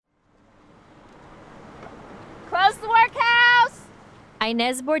close the workhouse.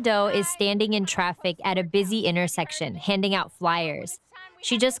 Inez Bordeaux is standing in traffic at a busy intersection, handing out flyers.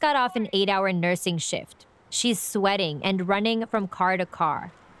 She just got off an 8-hour nursing shift. She's sweating and running from car to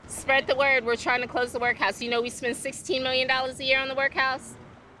car. Spread the word, we're trying to close the workhouse. You know we spend $16 million a year on the workhouse?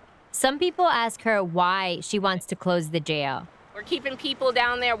 Some people ask her why she wants to close the jail. We're keeping people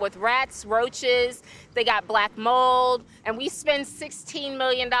down there with rats, roaches, they got black mold, and we spend $16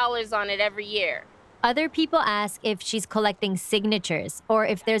 million on it every year. Other people ask if she's collecting signatures or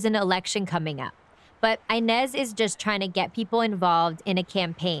if there's an election coming up. But Inez is just trying to get people involved in a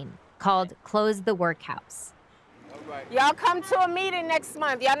campaign called Close the Workhouse. Y'all come to a meeting next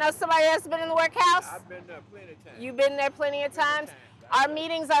month. Y'all know somebody that's been in the workhouse? I've been there plenty of times. You've been there plenty of times? Our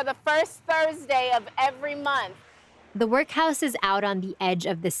meetings are the first Thursday of every month. The workhouse is out on the edge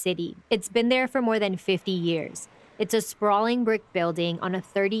of the city. It's been there for more than 50 years. It's a sprawling brick building on a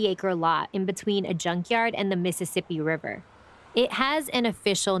 30-acre lot in between a junkyard and the Mississippi River. It has an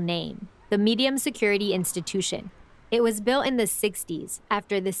official name, the Medium Security Institution. It was built in the 60s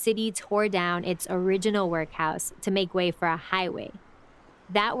after the city tore down its original workhouse to make way for a highway.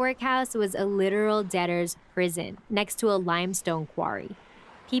 That workhouse was a literal debtor's prison next to a limestone quarry.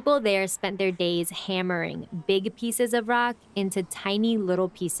 People there spent their days hammering big pieces of rock into tiny little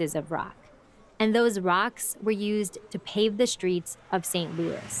pieces of rock. And those rocks were used to pave the streets of St.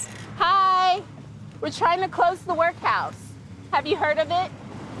 Louis. Hi, we're trying to close the workhouse. Have you heard of it?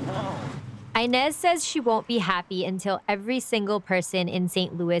 No. Inez says she won't be happy until every single person in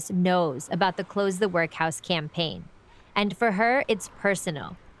St. Louis knows about the Close the Workhouse campaign. And for her, it's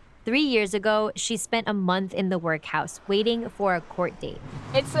personal. 3 years ago, she spent a month in the workhouse waiting for a court date.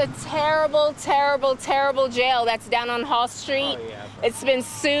 It's a terrible, terrible, terrible jail that's down on Hall Street. Oh, yeah. It's been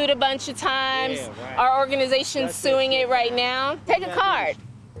sued a bunch of times. Yeah, right. Our organization's suing it right now. Take a card.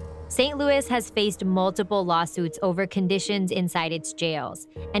 St. Louis has faced multiple lawsuits over conditions inside its jails.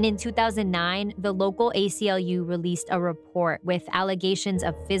 And in 2009, the local ACLU released a report with allegations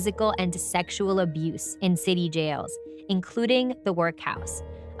of physical and sexual abuse in city jails, including the workhouse.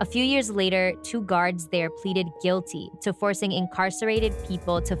 A few years later, 2 guards there pleaded guilty to forcing incarcerated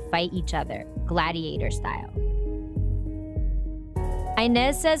people to fight each other, gladiator style.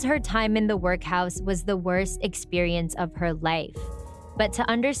 Inez says her time in the workhouse was the worst experience of her life. But to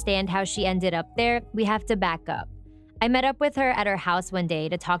understand how she ended up there, we have to back up. I met up with her at her house one day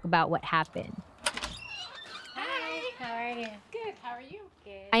to talk about what happened. Hi, how are you? Good, how are you?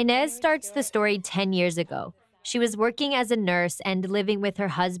 Good. Inez starts the story 10 years ago. She was working as a nurse and living with her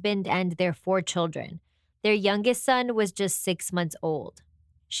husband and their 4 children. Their youngest son was just 6 months old.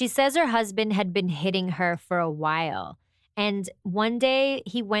 She says her husband had been hitting her for a while, and one day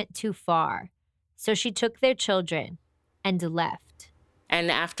he went too far. So she took their children and left. And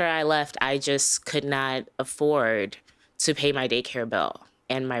after I left, I just could not afford to pay my daycare bill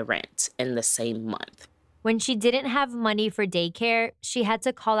and my rent in the same month. When she didn't have money for daycare, she had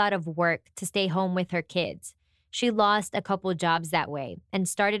to call out of work to stay home with her kids. She lost a couple jobs that way and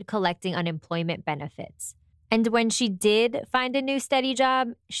started collecting unemployment benefits. And when she did find a new steady job,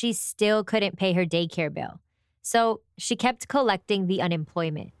 she still couldn't pay her daycare bill. So she kept collecting the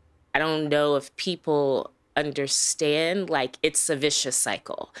unemployment. I don't know if people understand, like, it's a vicious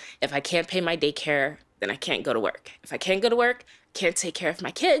cycle. If I can't pay my daycare, then I can't go to work. If I can't go to work, I can't take care of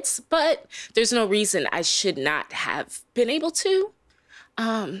my kids. But there's no reason I should not have been able to.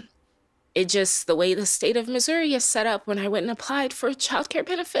 It just, the way the state of Missouri is set up, when I went and applied for childcare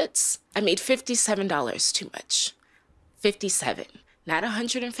benefits, I made $57 too much. 57. Not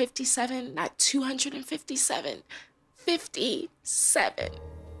 157, not 257, 57.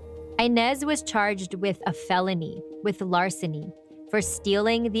 Inez was charged with a felony, with larceny, for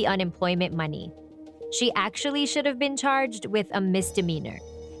stealing the unemployment money. She actually should have been charged with a misdemeanor,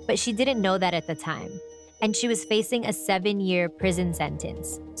 but she didn't know that at the time. And she was facing a 7-year prison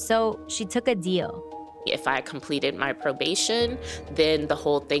sentence. So she took a deal. If I completed my probation, then the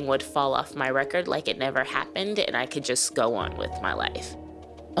whole thing would fall off my record like it never happened, and I could just go on with my life.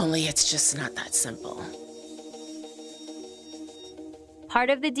 Only it's just not that simple. Part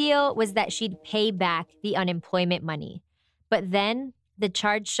of the deal was that she'd pay back the unemployment money. But then the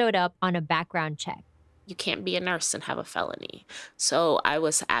charge showed up on a background check. You can't be a nurse and have a felony. So I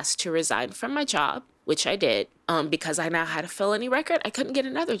was asked to resign from my job, which I did, because I now had a felony record. I couldn't get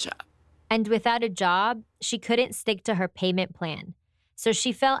another job. And without a job, she couldn't stick to her payment plan. So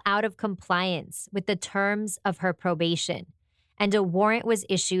she fell out of compliance with the terms of her probation, and a warrant was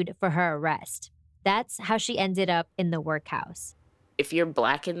issued for her arrest. That's how she ended up in the workhouse. if you're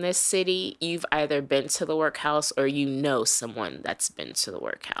Black in this city, you've either been to the workhouse or you know someone that's been to the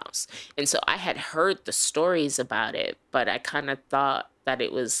workhouse. And so I had heard the stories about it, but I kind of thought that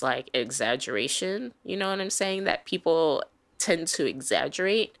it was like exaggeration. You know what I'm saying? That people tend to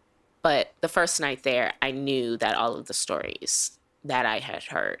exaggerate. But the first night there, I knew that all of the stories that I had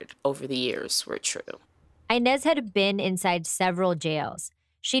heard over the years were true. Inez had been inside several jails.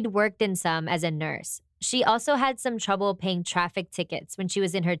 She'd worked in some as a nurse. She also had some trouble paying traffic tickets when she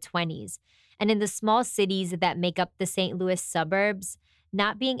was in her 20s. And in the small cities that make up the St. Louis suburbs,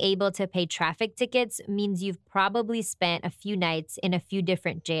 not being able to pay traffic tickets means you've probably spent a few nights in a few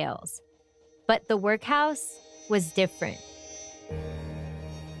different jails. But the workhouse was different.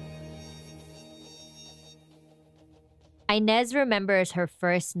 Inez remembers her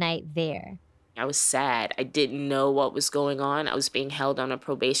first night there. I was sad. I didn't know what was going on. I was being held on a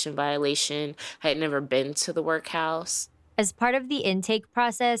probation violation. I had never been to the workhouse. As part of the intake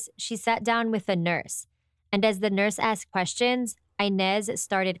process, she sat down with a nurse. And as the nurse asked questions, Inez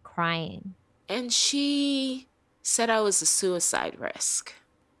started crying. And she said I was a suicide risk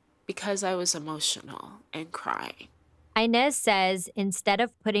because I was emotional and crying. Inez says instead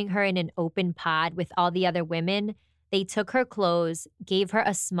of putting her in an open pod with all the other women, they took her clothes, gave her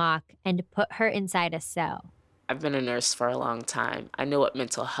a smock, and put her inside a cell. I've been a nurse for a long time. I know what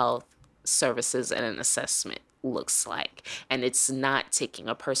mental health services and an assessment looks like. And it's not taking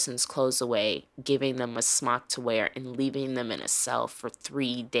a person's clothes away, giving them a smock to wear, and leaving them in a cell for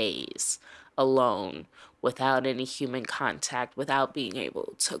 3 days alone, without any human contact, without being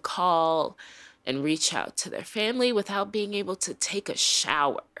able to call and reach out to their family, without being able to take a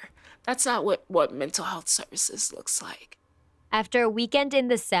shower. That's not what mental health services looks like. After a weekend in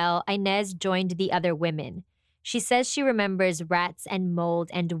the cell, Inez joined the other women. She says she remembers rats and mold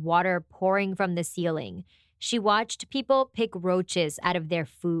and water pouring from the ceiling. She watched people pick roaches out of their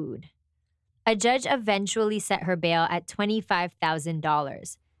food. A judge eventually set her bail at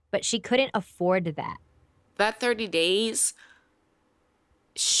 $25,000, but she couldn't afford that. That 30 days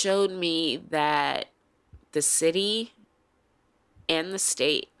showed me that the city and the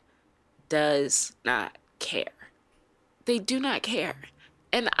state does not care. They do not care.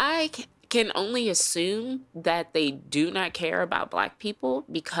 And I can only assume that they do not care about Black people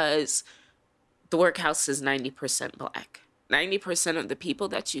because the workhouse is 90% Black. 90% of the people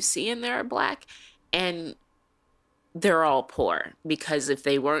that you see in there are Black, and they're all poor because if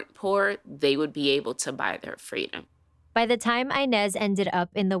they weren't poor, they would be able to buy their freedom. By the time Inez ended up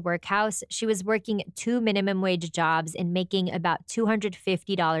in the workhouse, she was working 2 minimum wage jobs and making about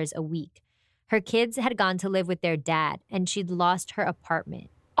 $250 a week. Her kids had gone to live with their dad, and she'd lost her apartment.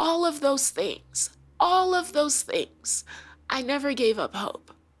 All of those things, I never gave up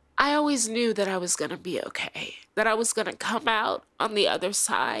hope. I always knew that I was going to be okay, that I was going to come out on the other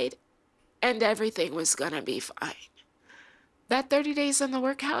side, and everything was going to be fine. That 30 days in the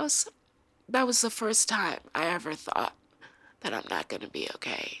workhouse, that was the first time I ever thought that I'm not going to be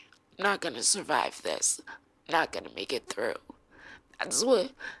okay. I'm not going to survive this. I'm not going to make it through. That's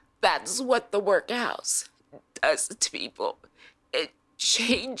what the workhouse does to people. It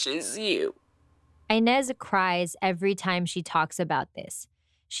changes you. Inez cries every time she talks about this.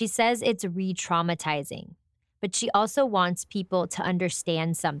 She says it's re-traumatizing, but she also wants people to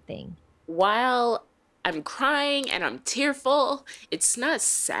understand something. While I'm crying and I'm tearful, it's not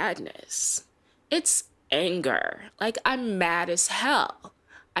sadness. It's anger. Like, I'm mad as hell.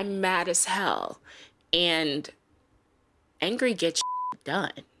 And anger gets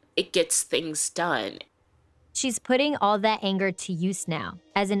done. It gets things done. She's putting all that anger to use now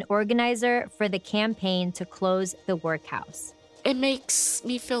as an organizer for the campaign to close the workhouse. It makes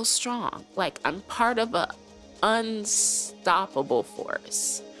me feel strong. Like I'm part of an unstoppable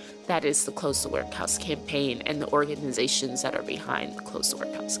force. That is the Close the Workhouse campaign and the organizations that are behind the Close the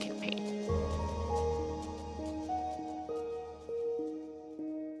Workhouse campaign.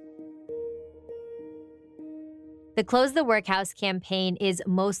 The Close the Workhouse campaign is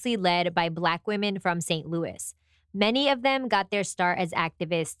mostly led by Black women from St. Louis. Many of them got their start as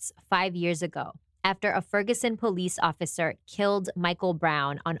activists 5 years ago, after a Ferguson police officer killed Michael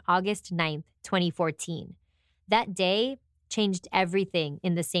Brown on August 9th, 2014. That day changed everything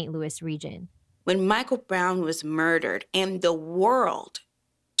in the St. Louis region. When Michael Brown was murdered and the world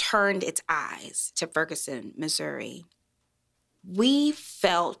turned its eyes to Ferguson, Missouri, we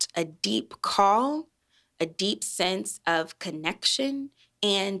felt a deep call, a deep sense of connection,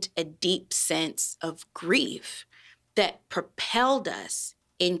 and a deep sense of grief that propelled us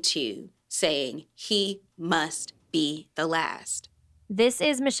into saying, he must be the last. This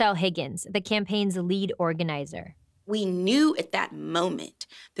is Michelle Higgins, the campaign's lead organizer. We knew at that moment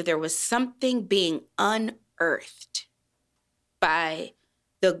that there was something being unearthed by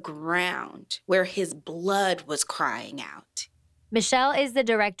the ground where his blood was crying out. Michelle is the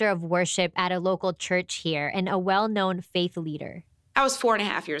director of worship at a local church here and a well-known faith leader. I was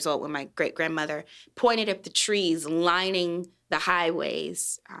 4.5 years old when my great-grandmother pointed up the trees lining the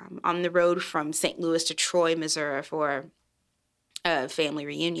highways on the road from St. Louis to Troy, Missouri for a family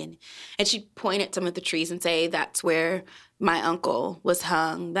reunion. And she'd point at some of the trees and say, that's where my uncle was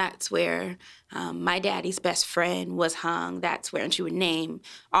hung. That's where my daddy's best friend was hung. That's where, and she would name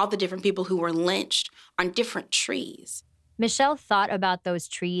all the different people who were lynched on different trees. Michelle thought about those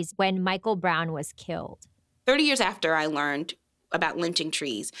trees when Michael Brown was killed. 30 years after I learned about lynching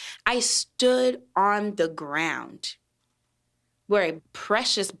trees, I stood on the ground where a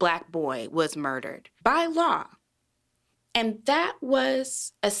precious Black boy was murdered by law. And that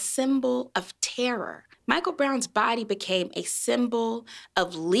was a symbol of terror. Michael Brown's body became a symbol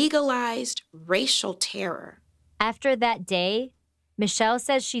of legalized racial terror. After that day, Michelle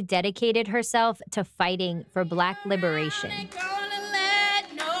says she dedicated herself to fighting for Black liberation.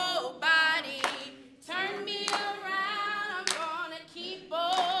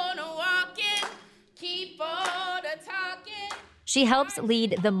 She helps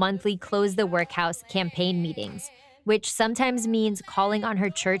lead the monthly Close the Workhouse campaign meetings, which sometimes means calling on her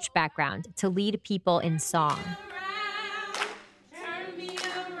church background to lead people in song.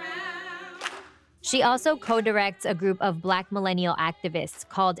 She also co-directs a group of Black millennial activists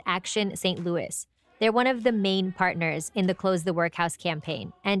called Action St. Louis. They're one of the main partners in the Close the Workhouse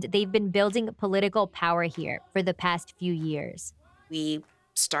campaign, and they've been building political power here for the past few years. We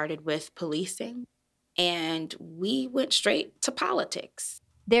started with policing, and we went straight to politics.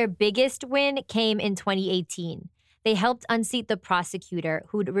 Their biggest win came in 2018. They helped unseat the prosecutor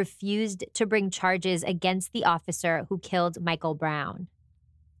who'd refused to bring charges against the officer who killed Michael Brown.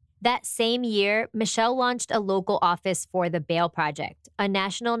 That same year, Michelle launched a local office for the Bail Project, a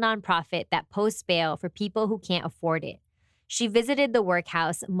national nonprofit that posts bail for people who can't afford it. She visited the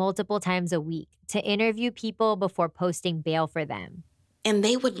workhouse multiple times a week to interview people before posting bail for them. And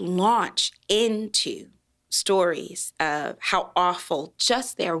they would launch into stories of how awful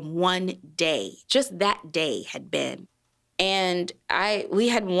just their one day, just that day had been. And we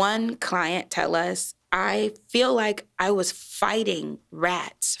had one client tell us, I feel like I was fighting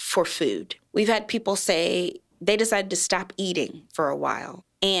rats for food. We've had people say they decided to stop eating for a while.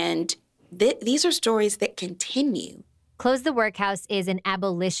 And these are stories that continue. Close the Workhouse is an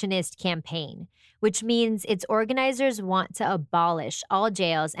abolitionist campaign, which means its organizers want to abolish all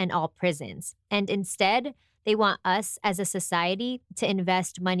jails and all prisons. And instead, they want us as a society to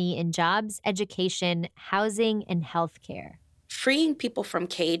invest money in jobs, education, housing, and healthcare. Freeing people from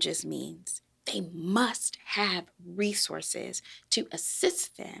cages means they must have resources to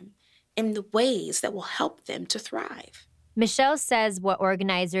assist them in the ways that will help them to thrive. Michelle says what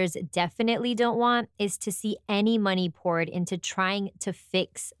organizers definitely don't want is to see any money poured into trying to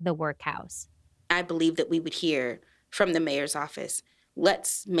fix the workhouse. I believe that we would hear from the mayor's office,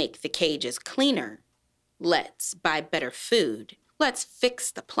 let's make the cages cleaner, let's buy better food, let's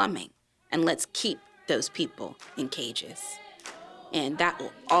fix the plumbing, and let's keep those people in cages. And that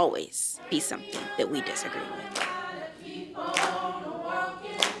will always be something that we disagree with.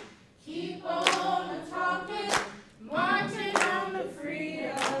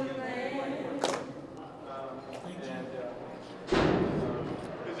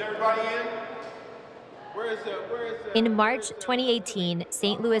 Is everybody in? Where is In March 2018,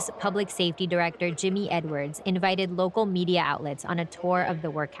 St. Louis Public Safety Director Jimmy Edwards invited local media outlets on a tour of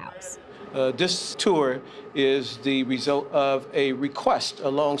the workhouse. This tour is the result of a request, a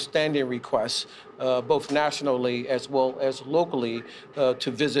long-standing request, both nationally as well as locally,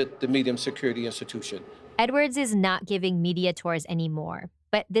 to visit the medium security institution. Edwards is not giving media tours anymore,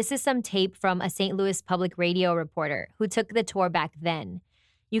 but this is some tape from a St. Louis public radio reporter who took the tour back then.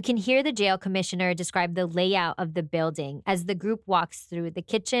 You can hear the jail commissioner describe the layout of the building as the group walks through the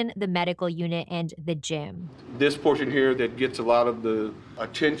kitchen, the medical unit, and the gym. This portion here that gets a lot of the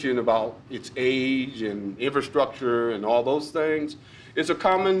attention about its age and infrastructure and all those things is a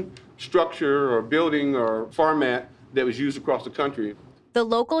common structure or building or format that was used across the country. The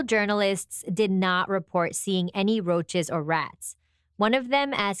local journalists did not report seeing any roaches or rats. One of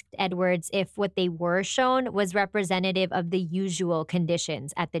them asked Edwards if what they were shown was representative of the usual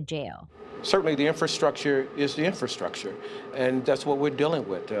conditions at the jail. Certainly the infrastructure is the infrastructure, and that's what we're dealing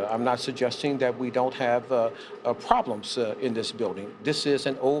with. I'm not suggesting that we don't have problems in this building. This is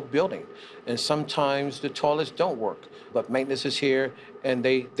an old building, and sometimes the toilets don't work, but maintenance is here and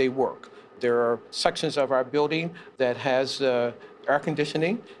they work. There are sections of our building that has air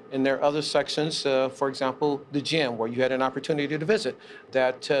conditioning, and there are other sections, for example, the gym, where you had an opportunity to visit,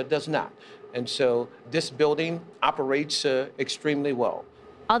 that does not. And so this building operates extremely well.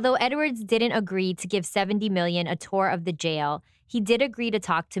 Although Edwards didn't agree to give $70 million a tour of the jail, he did agree to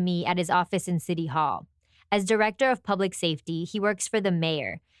talk to me at his office in City Hall. As director of public safety, he works for the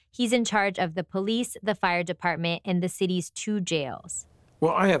mayor. He's in charge of the police, the fire department, and the city's 2 jails.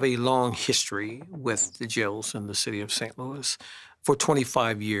 Well, I have a long history with the jails in the city of St. Louis. For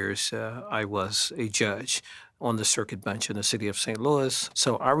 25 years, I was a judge on the circuit bench in the city of St. Louis.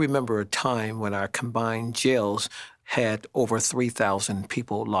 So I remember a time when our combined jails had over 3,000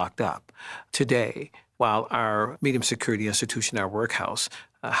 people locked up. Today, while our medium security institution, our workhouse,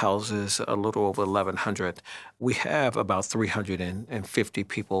 houses a little over 1,100, we have about 350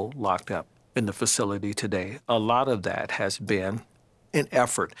 people locked up in the facility today. A lot of that has been an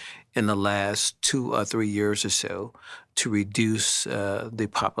effort in the last 2 or 3 years or so to reduce the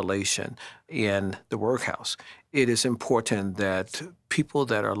population in the workhouse. It is important that people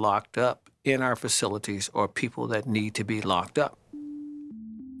that are locked up in our facilities are people that need to be locked up.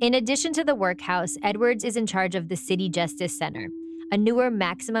 In addition to the workhouse, Edwards is in charge of the City Justice Center, a newer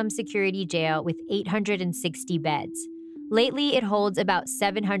maximum security jail with 860 beds. Lately, it holds about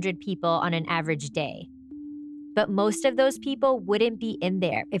 700 people on an average day. But most of those people wouldn't be in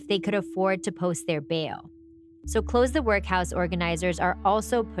there if they could afford to post their bail. So Close the Workhouse organizers are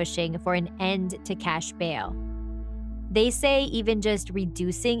also pushing for an end to cash bail. They say even just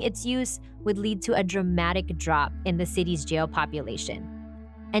reducing its use would lead to a dramatic drop in the city's jail population.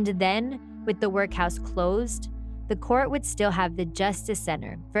 And then, with the workhouse closed, the court would still have the Justice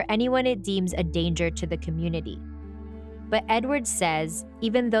Center for anyone it deems a danger to the community. But Edwards says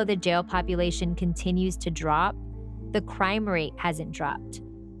even though the jail population continues to drop, the crime rate hasn't dropped.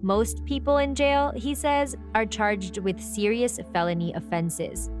 Most people in jail, he says, are charged with serious felony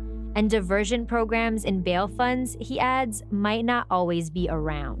offenses. And diversion programs and bail funds, he adds, might not always be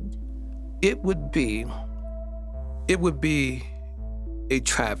around. It would be a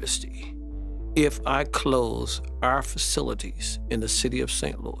travesty if I close our facilities in the city of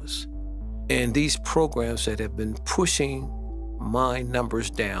St. Louis and these programs that have been pushing my numbers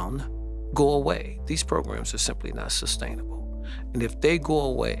down go away. These programs are simply not sustainable. And if they go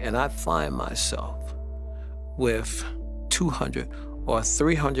away and I find myself with 200 or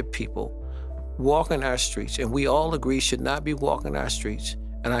 300 people walking our streets, and we all agree should not be walking our streets,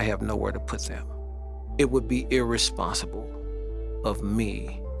 and I have nowhere to put them, it would be irresponsible of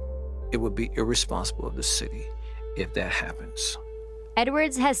me. It would be irresponsible of the city if that happens.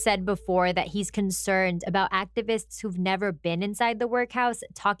 Edwards has said before that he's concerned about activists who've never been inside the workhouse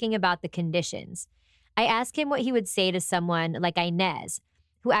talking about the conditions. I asked him what he would say to someone like Inez,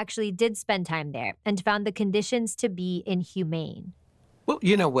 who actually did spend time there and found the conditions to be inhumane. Well,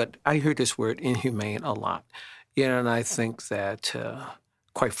 you know what? I hear this word inhumane a lot. And I think that,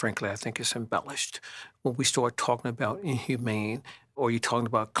 quite frankly, I think it's embellished. When we start talking about inhumane, or you're talking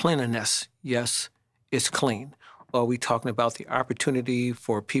about cleanliness, yes, it's clean. Or are we talking about the opportunity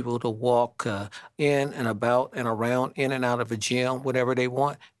for people to walk in and about and around, in and out of a jail, whatever they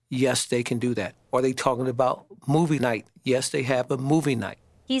want? Yes, they can do that. Are they talking about movie night? Yes, they have a movie night.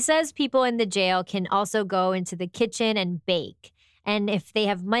 He says people in the jail can also go into the kitchen and bake. And if they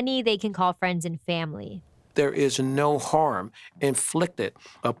have money, they can call friends and family. There is no harm inflicted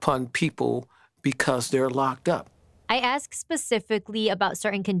upon people because they're locked up. I ask specifically about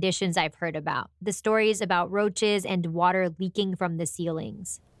certain conditions I've heard about, the stories about roaches and water leaking from the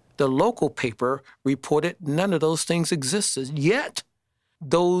ceilings. The local paper reported none of those things existed, yet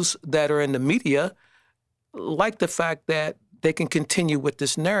those that are in the media like the fact that they can continue with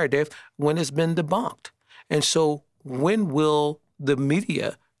this narrative when it's been debunked. And so when will the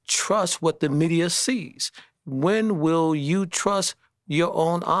media trust what the media sees? When will you trust your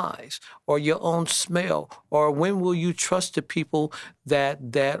own eyes or your own smell? Or when will you trust the people that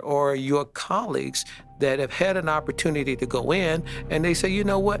are your colleagues that have had an opportunity to go in and they say, you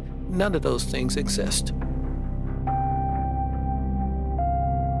know what, none of those things exist.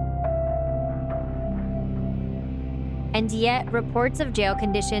 And yet, reports of jail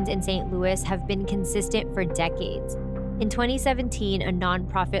conditions in St. Louis have been consistent for decades. In 2017, a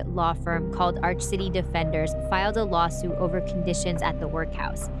nonprofit law firm called Arch City Defenders filed a lawsuit over conditions at the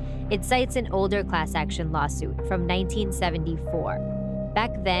workhouse. It cites an older class action lawsuit from 1974.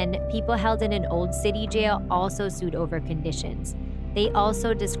 Back then, people held in an old city jail also sued over conditions. They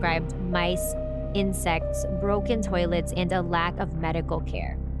also described mice, insects, broken toilets, and a lack of medical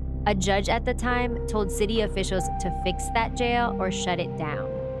care. A judge at the time told city officials to fix that jail or shut it down.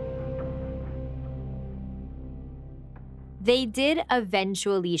 They did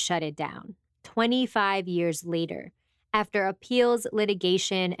eventually shut it down, 25 years later, after appeals,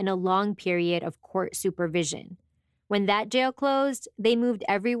 litigation, and a long period of court supervision. When that jail closed, they moved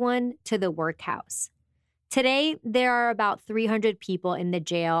everyone to the workhouse. Today, there are about 300 people in the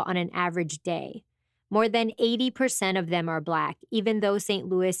jail on an average day. More than 80% of them are Black, even though St.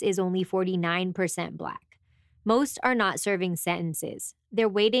 Louis is only 49% Black. Most are not serving sentences. They're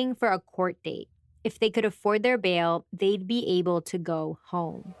waiting for a court date. If they could afford their bail, they'd be able to go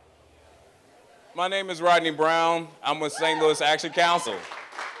home. My name is Rodney Brown. I'm with St. Louis Action Council.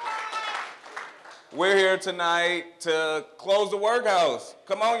 We're here tonight to close the workhouse.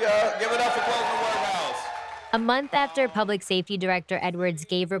 Come on, y'all. Give it up for closing the workhouse. A month after Public Safety Director Edwards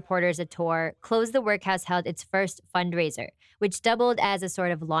gave reporters a tour, Close the Workhouse held its first fundraiser, which doubled as a sort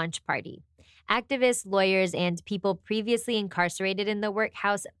of launch party. Activists, lawyers, and people previously incarcerated in the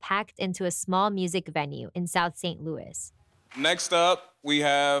workhouse packed into a small music venue in South St. Louis. Next up, we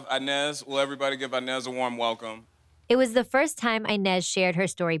have Inez. Will everybody give Inez a warm welcome? It was the first time Inez shared her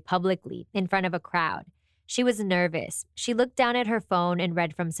story publicly in front of a crowd. She was nervous. She looked down at her phone and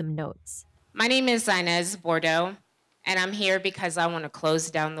read from some notes. My name is Inez Bordeaux, and I'm here because I want to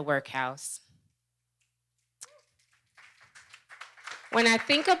close down the workhouse. When I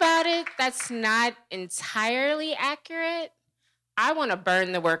think about it, that's not entirely accurate. I want to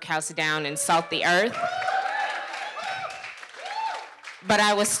burn the workhouse down and salt the earth. But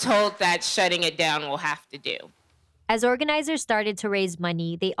I was told that shutting it down will have to do. As organizers started to raise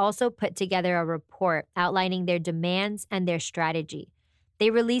money, they also put together a report outlining their demands and their strategy. They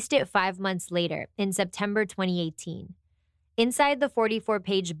released it 5 months later, in September 2018. Inside the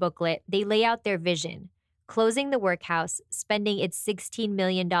 44-page booklet, they lay out their vision: closing the workhouse, spending its $16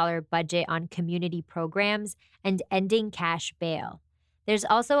 million budget on community programs, and ending cash bail. There's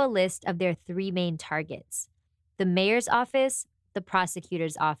also a list of their 3 main targets: the mayor's office, the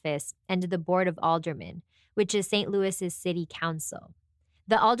prosecutor's office, and the Board of Aldermen, which is St. Louis's city council.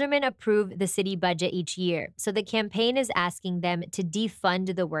 The aldermen approve the city budget each year, so the campaign is asking them to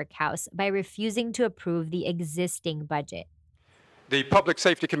defund the workhouse by refusing to approve the existing budget. The Public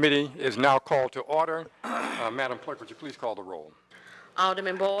Safety Committee is now called to order. Madam Clerk, would you please call the roll?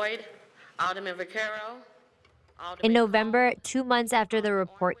 Alderman Boyd, Alderman Vaquero. In November, 2 months after the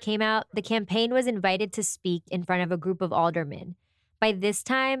report came out, the campaign was invited to speak in front of a group of aldermen. By this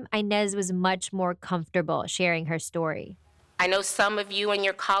time, Inez was much more comfortable sharing her story. I know some of you and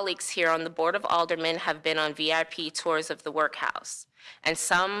your colleagues here on the Board of Aldermen have been on VIP tours of the workhouse, and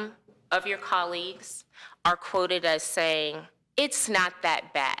some of your colleagues are quoted as saying, "It's not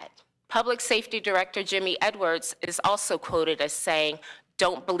that bad." Public Safety Director Jimmy Edwards is also quoted as saying,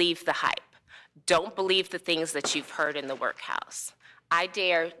 "Don't believe the hype. Don't believe the things that you've heard in the workhouse." I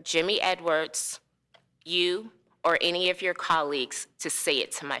dare Jimmy Edwards, you, or any of your colleagues to say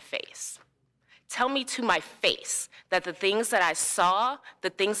it to my face. Tell me to my face that the things that I saw, the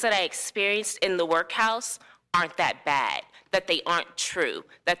things that I experienced in the workhouse aren't that bad, that they aren't true,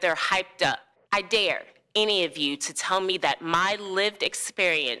 that they're hyped up. I dare any of you to tell me that my lived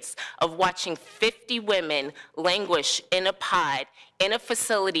experience of watching 50 women languish in a pod in a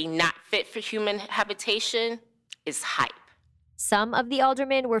facility not fit for human habitation is hype. Some of the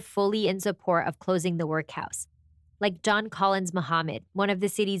aldermen were fully in support of closing the workhouse, like John Collins Muhammad, one of the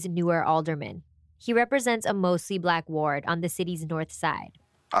city's newer aldermen. He represents a mostly Black ward on the city's north side.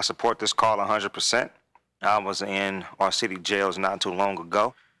 I support this call 100%. I was in our city jails not too long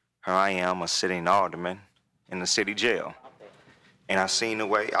ago. Here I am, a sitting alderman in the city jail. And I seen the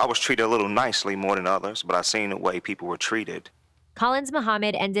way, I was treated a little nicely more than others, but I seen the way people were treated. Collins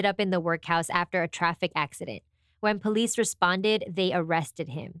Muhammad ended up in the workhouse after a traffic accident. When police responded, they arrested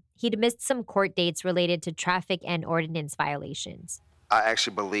him. He'd missed some court dates related to traffic and ordinance violations. I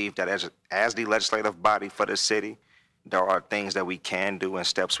actually believe that as the legislative body for the city, there are things that we can do and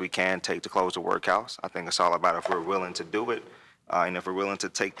steps we can take to close the workhouse. I think it's all about if we're willing to do it, and if we're willing to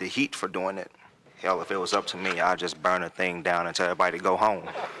take the heat for doing it. Hell, if it was up to me, I'd just burn the thing down and tell everybody to go home.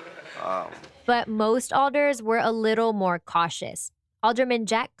 But most alders were a little more cautious. Alderman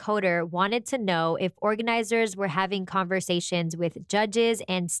Jack Coder wanted to know if organizers were having conversations with judges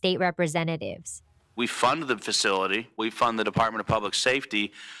and state representatives. We fund the facility. We fund the Department of Public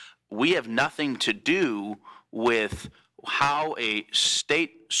Safety. We have nothing to do with how a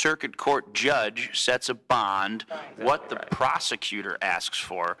state circuit court judge sets a bond, what the prosecutor asks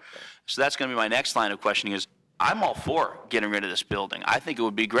for. So that's going to be my next line of questioning is, I'm all for getting rid of this building. I think it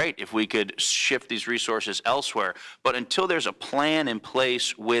would be great if we could shift these resources elsewhere. But until there's a plan in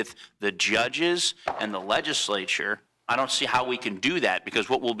place with the judges and the legislature, I don't see how we can do that, because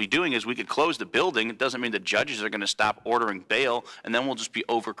what we'll be doing is we could close the building. It doesn't mean the judges are going to stop ordering bail, and then we'll just be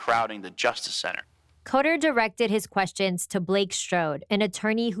overcrowding the Justice Center. Coder directed his questions to Blake Strode, an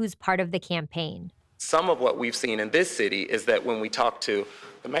attorney who's part of the campaign. Some of what we've seen in this city is that when we talk to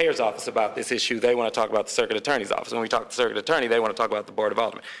the mayor's office about this issue, they want to talk about the circuit attorney's office. When we talk to the circuit attorney, they want to talk about the board of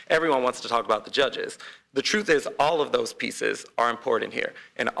aldermen. Everyone wants to talk about the judges. The truth is, all of those pieces are important here,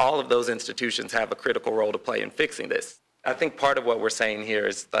 and all of those institutions have a critical role to play in fixing this. I think part of what we're saying here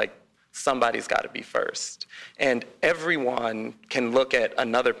is, like, somebody's got to be first. And everyone can look at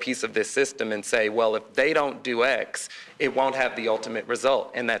another piece of this system and say, well, if they don't do X, it won't have the ultimate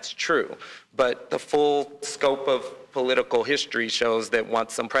result. And that's true. But the full scope of political history shows that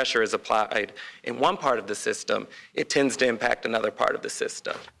once some pressure is applied in one part of the system, it tends to impact another part of the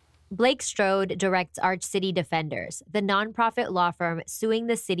system. Blake Strode directs Arch City Defenders, the nonprofit law firm suing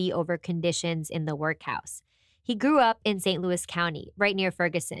the city over conditions in the workhouse. He grew up in St. Louis County, right near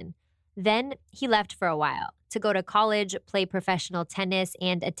Ferguson. Then he left for a while to go to college, play professional tennis,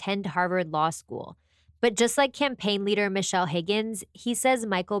 and attend Harvard Law School. But just like campaign leader Michelle Higgins, he says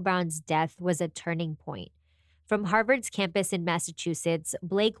Michael Brown's death was a turning point. From Harvard's campus in Massachusetts,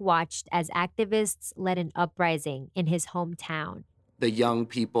 Blake watched as activists led an uprising in his hometown. The young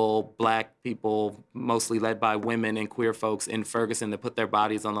people, Black people, mostly led by women and queer folks in Ferguson that put their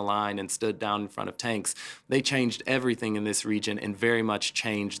bodies on the line and stood down in front of tanks, they changed everything in this region and very much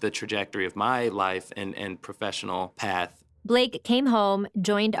changed the trajectory of my life and professional path. Blake came home,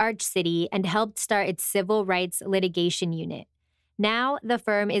 joined Arch City, and helped start its civil rights litigation unit. Now, the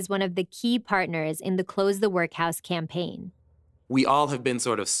firm is one of the key partners in the Close the Workhouse campaign. We all have been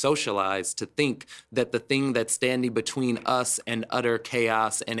sort of socialized to think that the thing that's standing between us and utter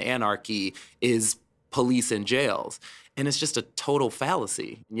chaos and anarchy is police and jails. And it's just a total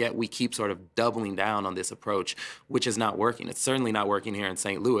fallacy. And yet we keep sort of doubling down on this approach, which is not working. It's certainly not working here in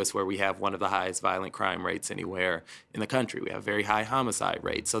St. Louis, where we have one of the highest violent crime rates anywhere in the country. We have very high homicide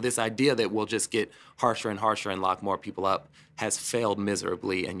rates. So this idea that we'll just get harsher and harsher and lock more people up has failed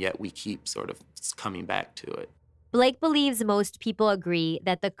miserably, and yet we keep sort of coming back to it. Blake believes most people agree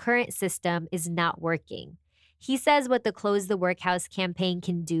that the current system is not working. He says what the Close the Workhouse campaign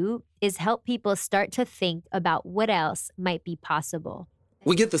can do is help people start to think about what else might be possible.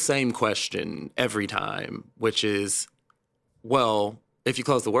 We get the same question every time, which is, well, if you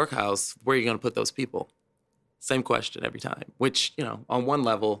close the workhouse, where are you going to put those people? Same question every time, which, you know, on one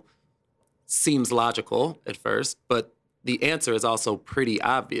level seems logical at first, but the answer is also pretty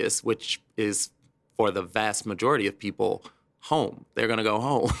obvious, which is, for the vast majority of people, home. They're going to go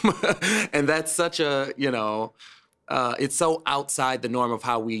home. And that's such a, it's so outside the norm of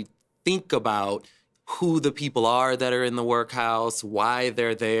how we think about who the people are that are in the workhouse, why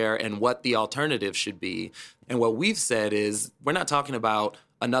they're there, and what the alternative should be. And what we've said is, we're not talking about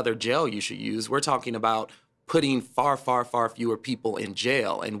another jail you should use. We're talking about putting far, far, far fewer people in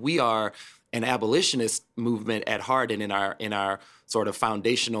jail. And we are an abolitionist movement at heart and in our sort of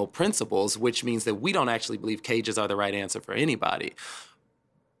foundational principles, which means that we don't actually believe cages are the right answer for anybody.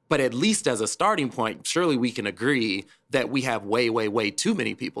 But at least as a starting point, surely we can agree that we have way, way, way too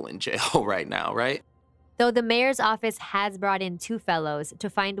many people in jail right now, right? Though the mayor's office has brought in 2 fellows to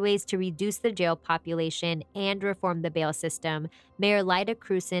find ways to reduce the jail population and reform the bail system, Mayor Lyda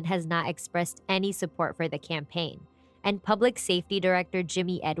Krewson has not expressed any support for the campaign. And Public Safety Director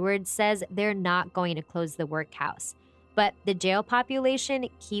Jimmy Edwards says they're not going to close the workhouse. But the jail population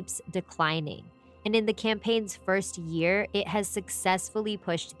keeps declining. And in the campaign's first year, it has successfully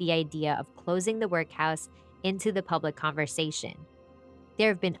pushed the idea of closing the workhouse into the public conversation. There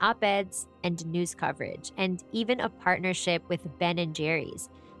have been op-eds and news coverage, and even a partnership with Ben & Jerry's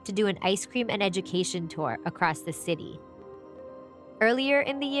to do an ice cream and education tour across the city. Earlier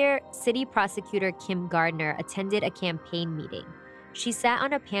in the year, City Prosecutor Kim Gardner attended a campaign meeting. She sat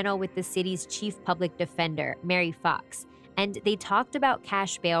on a panel with the city's chief public defender, Mary Fox, and they talked about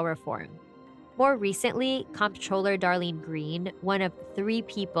cash bail reform. More recently, Comptroller Darlene Green, one of 3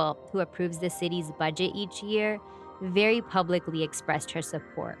 people who approves the city's budget each year, very publicly expressed her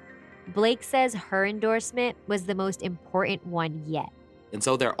support. Blake says her endorsement was the most important one yet. And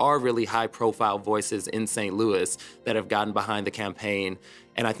so there are really high-profile voices in St. Louis that have gotten behind the campaign.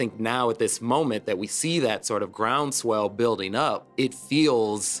 And I think now at this moment that we see that sort of groundswell building up, it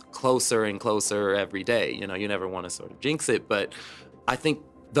feels closer and closer every day. You know, you never want to sort of jinx it, but I think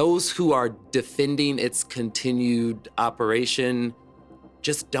those who are defending its continued operation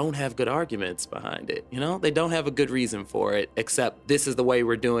just don't have good arguments behind it. You know, they don't have a good reason for it, except this is the way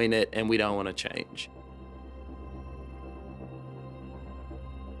we're doing it and we don't want to change.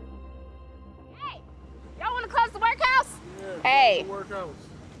 Y'all want to close the workhouse? Hey,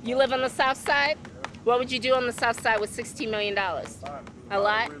 you live on the south side? What would you do on the south side with $16 million? A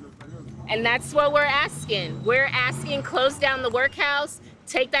lot? And that's what we're asking. We're asking close down the workhouse,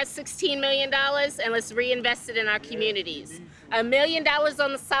 take that $16 million and let's reinvest it in our communities. $1 million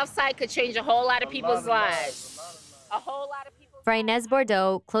on the south side could change a whole lot of people's lives. A whole lot of people. For Inez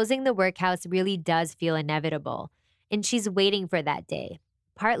Bordeaux, closing the workhouse really does feel inevitable, and she's waiting for that day,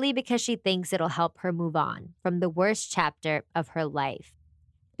 partly because she thinks it'll help her move on from the worst chapter of her life.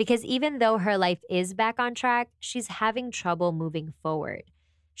 Because even though her life is back on track, she's having trouble moving forward.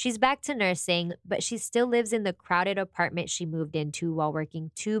 She's back to nursing, but she still lives in the crowded apartment she moved into while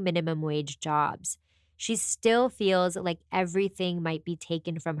working 2 minimum wage jobs. She still feels like everything might be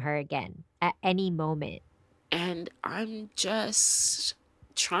taken from her again at any moment. And I'm just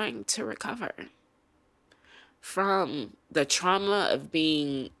trying to recover from the trauma of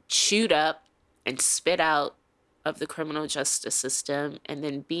being chewed up and spit out of the criminal justice system and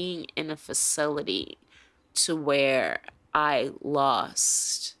then being in a facility to where I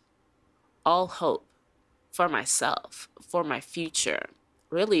lost all hope for myself, for my future,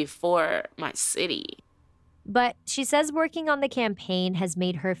 really for my city. But she says working on the campaign has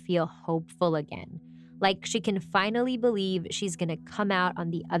made her feel hopeful again, like she can finally believe she's going to come out on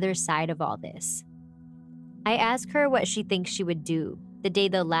the other side of all this. I ask her what she thinks she would do the day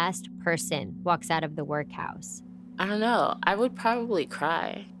the last person walks out of the workhouse. I don't know. I would probably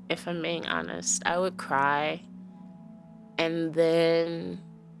cry, if I'm being honest. I would cry. And then,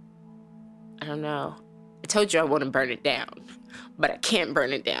 I don't know. I told you I want to burn it down, but I can't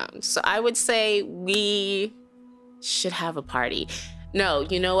burn it down. So I would say we should have a party. No,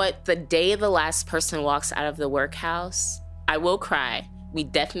 you know what? The day the last person walks out of the workhouse, I will cry. We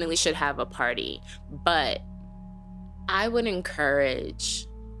definitely should have a party. But I would encourage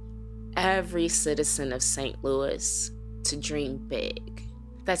every citizen of St. Louis to dream big.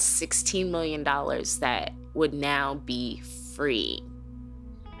 That's $16 million that would now be free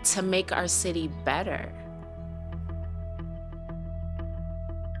to make our city better.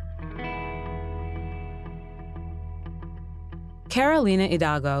 Carolina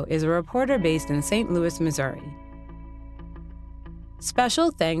Hidalgo is a reporter based in St. Louis, Missouri.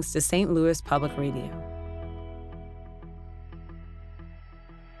 Special thanks to St. Louis Public Radio.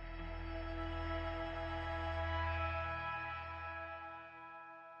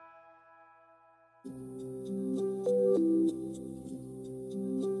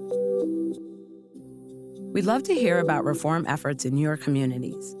 We'd love to hear about reform efforts in your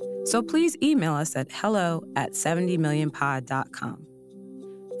communities, so please email us at hello@70millionpod.com.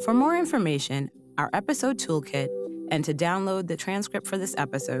 For more information, our episode toolkit, and to download the transcript for this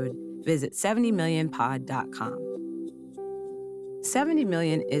episode, visit 70millionpod.com. 70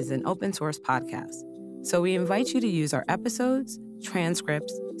 Million is an open source podcast, so we invite you to use our episodes,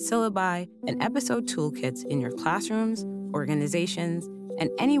 transcripts, syllabi, and episode toolkits in your classrooms, organizations,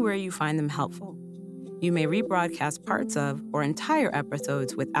 and anywhere you find them helpful. You may rebroadcast parts of or entire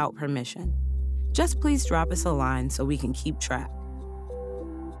episodes without permission. Just please drop us a line so we can keep track.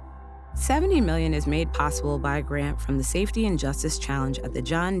 70 Million is made possible by a grant from the Safety and Justice Challenge at the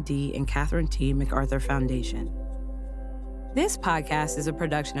John D. and Catherine T. MacArthur Foundation. This podcast is a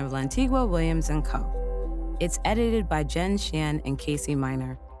production of Lantigua Williams & Co. It's edited by Jen Shan and Casey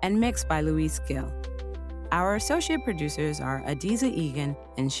Miner and mixed by Luis Gill. Our associate producers are Adiza Egan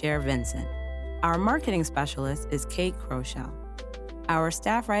and Cher Vincent. Our marketing specialist is Kate Crochell. Our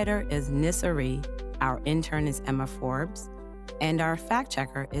staff writer is Nissa Ree. Our intern is Emma Forbes. And our fact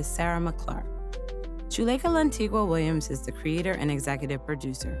checker is Sarah McClure. Juleka Lantigua Williams is the creator and executive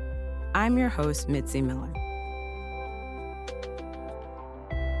producer. I'm your host, Mitzi Miller.